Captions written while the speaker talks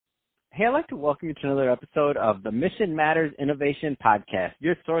Hey, I'd like to welcome you to another episode of the Mission Matters Innovation Podcast,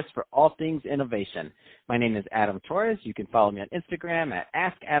 your source for all things innovation. My name is Adam Torres. You can follow me on Instagram at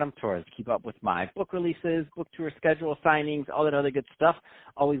AskAdamTorres. Keep up with my book releases, book tour schedule, signings, all that other good stuff.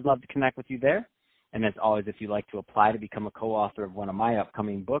 Always love to connect with you there. And as always, if you'd like to apply to become a co-author of one of my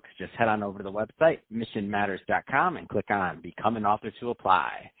upcoming books, just head on over to the website, missionmatters.com, and click on Become an Author to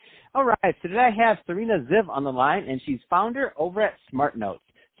apply. All right, so today I have Sarina Ziv on the line, and she's founder over at Smartnotes.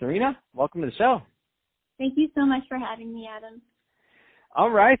 Sarina, welcome to the show. Thank you so much for having me, Adam.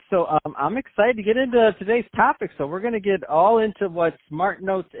 All right, so I'm excited to get into today's topic. So we're going to get all into what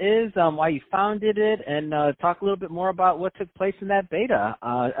Smartnotes is, why you founded it, and talk a little bit more about what took place in that beta,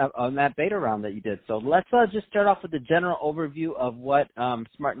 on that beta round that you did. So let's just start off with the general overview of what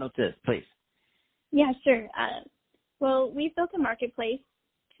Smartnotes is, please. Yeah, sure. Well, we've built a marketplace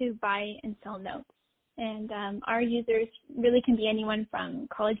to buy and sell notes. And our users really can be anyone from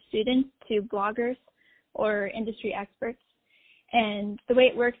college students to bloggers or industry experts. And the way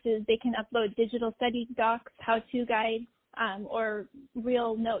it works is they can upload digital study docs, how-to guides, or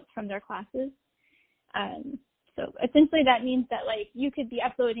real notes from their classes. So essentially that means that you could be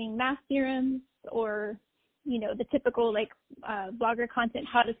uploading math theorems or, the typical blogger content,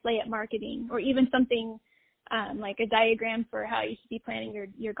 how to slay at marketing, or even something like a diagram for how you should be planning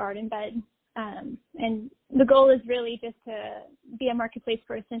your garden bed. And the goal is really just to be a marketplace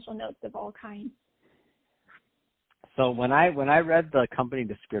for essential notes of all kinds. So when I read the company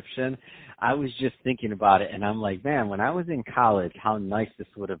description, I was just thinking about it, and I'm like, man, when I was in college, how nice this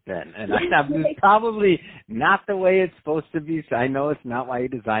would have been. And it's probably not the way it's supposed to be, so I know it's not why you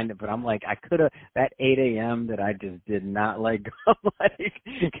designed it, but I'm like, I could have, that 8 a.m. that I just did not let go.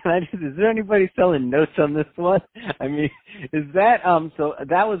 Is there anybody selling notes on this one? I mean, is that, so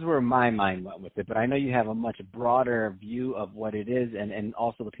that was where my mind went with it, but I know you have a much broader view of what it is and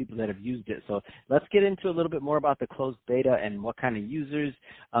also the people that have used it. So let's get into a little bit more about the closed beta and what kind of users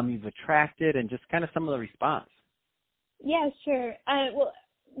you've attracted and just kind of some of the response. Yeah, sure. Well,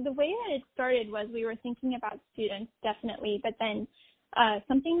 the way that it started was we were thinking about students, definitely, but then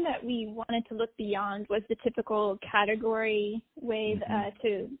something that we wanted to look beyond was the typical category way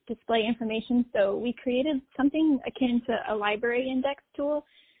to display information. So we created something akin to a library index tool,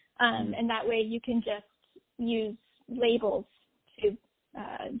 and that way you can just use labels to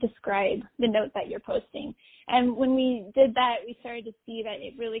describe the note that you're posting. And when we did that, we started to see that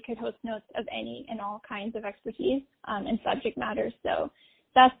it really could host notes of any and all kinds of expertise and subject matters. So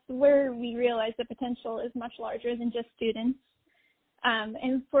that's where we realized the potential is much larger than just students.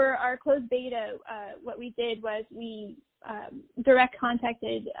 And for our closed beta, what we did was we direct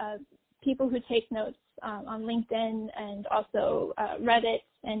contacted people who take notes on LinkedIn and also Reddit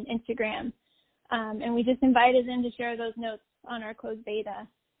and Instagram. And we just invited them to share those notes on our closed beta.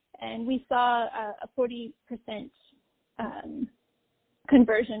 And we saw a 40%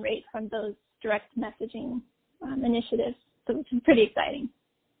 conversion rate from those direct messaging initiatives, so which is pretty exciting.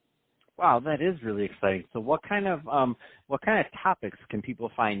 Wow, that is really exciting. So what kind of topics can people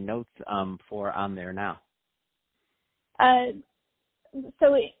find notes for on there now?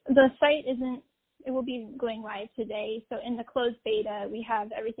 So the site it will be going live today. So in the closed beta, we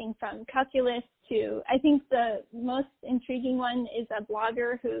have everything from calculus to, I think the most intriguing one is a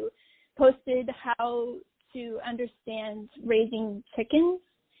blogger who posted how to understand raising chickens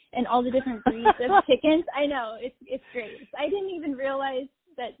and all the different breeds of chickens. I know, it's great. I didn't even realize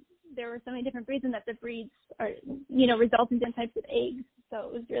that there were so many different breeds and that the breeds are, result in different types of eggs. So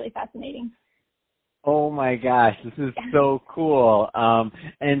it was really fascinating. Oh my gosh, this is so cool.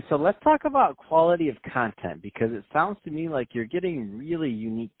 And so let's talk about quality of content, because it sounds to me like you're getting really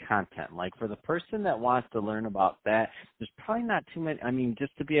unique content. Like for the person that wants to learn about that, there's probably not too many. I mean,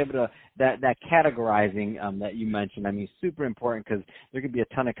 just to be able to, that categorizing that you mentioned, I mean, super important, because there could be a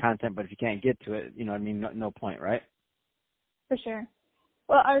ton of content, but if you can't get to it, no point, right? For sure.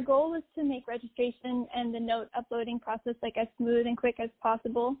 Well, our goal was to make registration and the note uploading process as smooth and quick as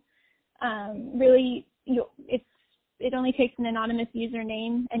possible. Really, it only takes an anonymous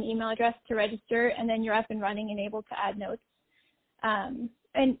username and email address to register, and then you're up and running and able to add notes.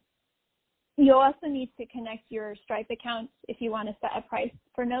 And you'll also need to connect your Stripe account if you want to set a price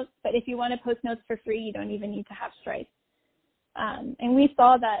for notes, but if you want to post notes for free, you don't even need to have Stripe. And we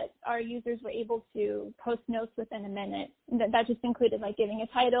saw that our users were able to post notes within a minute. That just included giving a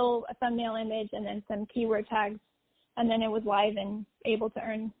title, a thumbnail image, and then some keyword tags, and then it was live and able to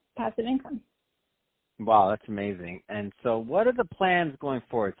earn passive income. Wow, that's amazing. And so what are the plans going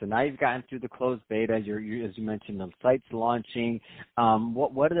forward? So now you've gotten through the closed beta. You're as you mentioned, the site's launching.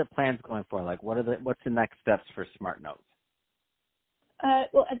 What are the plans going forward? What's the next steps for Smartnotes?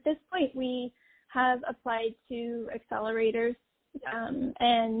 Well, at this point, we have applied to accelerators,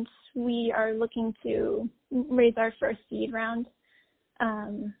 and we are looking to raise our first seed round.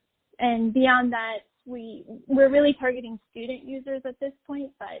 And beyond that, we're really targeting student users at this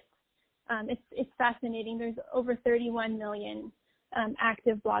point, but it's fascinating. There's over 31 million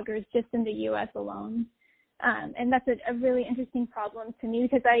active bloggers just in the U.S. alone. And that's a really interesting problem to me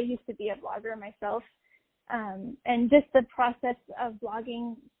because I used to be a blogger myself. And just the process of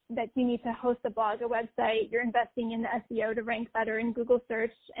blogging, that you need to host a blog, a website, you're investing in the SEO to rank better in Google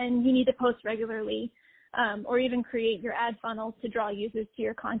search, and you need to post regularly, or even create your ad funnel to draw users to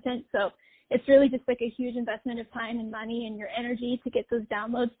your content. So it's really just like a huge investment of time and money and your energy to get those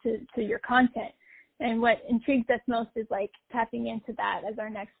downloads to your content. And what intrigues us most is like tapping into that as our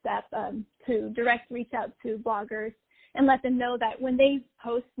next step, to direct reach out to bloggers and let them know that when they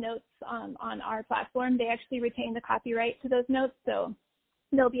post notes on our platform, they actually retain the copyright to those notes. So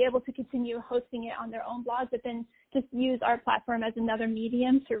they'll be able to continue hosting it on their own blog, but then just use our platform as another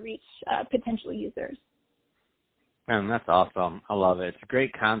medium to reach potential users. Man, that's awesome. I love it. It's a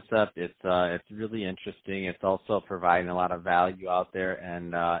great concept. It's really interesting. It's also providing a lot of value out there,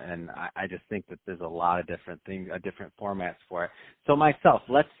 and I just think that there's a lot of different things, different formats for it. So myself,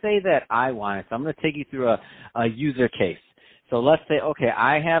 let's say that I want it. So I'm going to take you through a user case. So let's say, okay,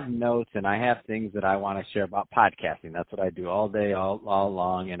 I have notes and I have things that I want to share about podcasting. That's what I do all day, all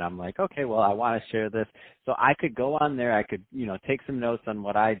long. And I'm like, okay, well, I want to share this. So I could go on there. I could, take some notes on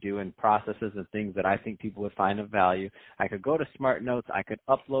what I do and processes and things that I think people would find of value. I could go to Smartnotes. I could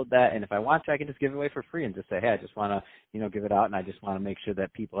upload that. And if I want to, I can just give it away for free and just say, hey, I just want to, give it out. And I just want to make sure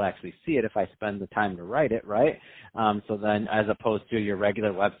that people actually see it if I spend the time to write it, right? So then as opposed to your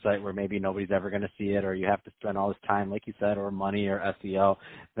regular website where maybe nobody's ever going to see it, or you have to spend all this time, like you said, or money or SEO,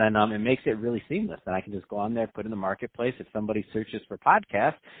 then it makes it really seamless. And I can just go on there, put it in the marketplace. If somebody searches for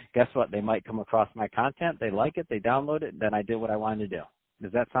podcasts, guess what? They might come across my content. They like it. They download it. Then I did what I wanted to do.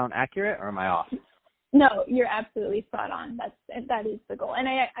 Does that sound accurate, or am I off? No, you're absolutely spot on. That is the goal. And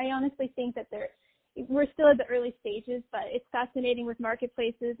I honestly think that we're still at the early stages, but it's fascinating with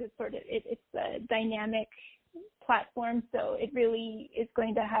marketplaces. It's a dynamic platform, so it really is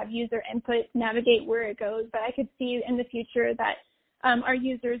going to have user input, navigate where it goes. But I could see in the future that our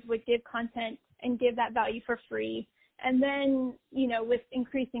users would give content and give that value for free. And then, with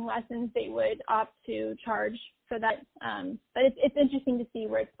increasing lessons, they would opt to charge for that. But it's interesting to see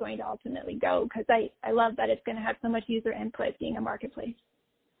where it's going to ultimately go, because I love that it's going to have so much user input being a marketplace.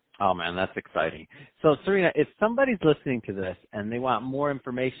 Oh, man, that's exciting. So, Sarina, if somebody's listening to this and they want more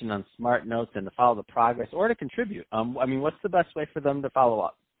information on Smartnotes and to follow the progress or to contribute, what's the best way for them to follow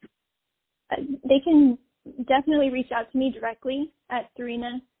up? They can definitely reach out to me directly at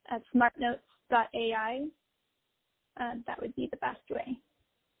Sarina@smartnotes.ai. That would be the best way.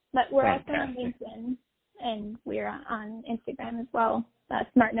 But we're also on LinkedIn, and we're on Instagram as well,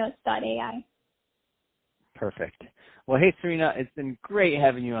 smartnotes.ai. Perfect. Well, hey, Sarina, it's been great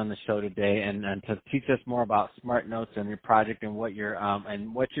having you on the show today, and to teach us more about Smartnotes and your project and what you're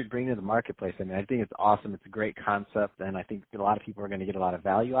bringing to the marketplace. I think it's awesome. It's a great concept, and I think a lot of people are going to get a lot of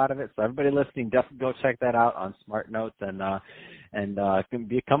value out of it. So everybody listening, definitely go check that out on Smartnotes and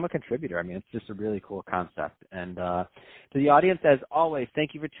become a contributor. It's just a really cool concept. And to the audience, as always,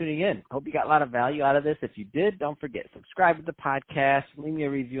 thank you for tuning in. Hope you got a lot of value out of this. If you did, don't forget, subscribe to the podcast, leave me a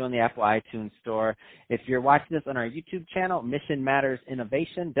review on the Apple iTunes Store. If you're watching this on our YouTube channel, Mission Matters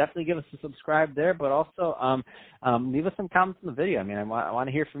Innovation, definitely give us a subscribe there, but also leave us some comments on the video. I want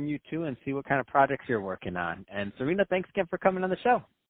to hear from you too and see what kind of projects you're working on. And Sarina, thanks again for coming on the show.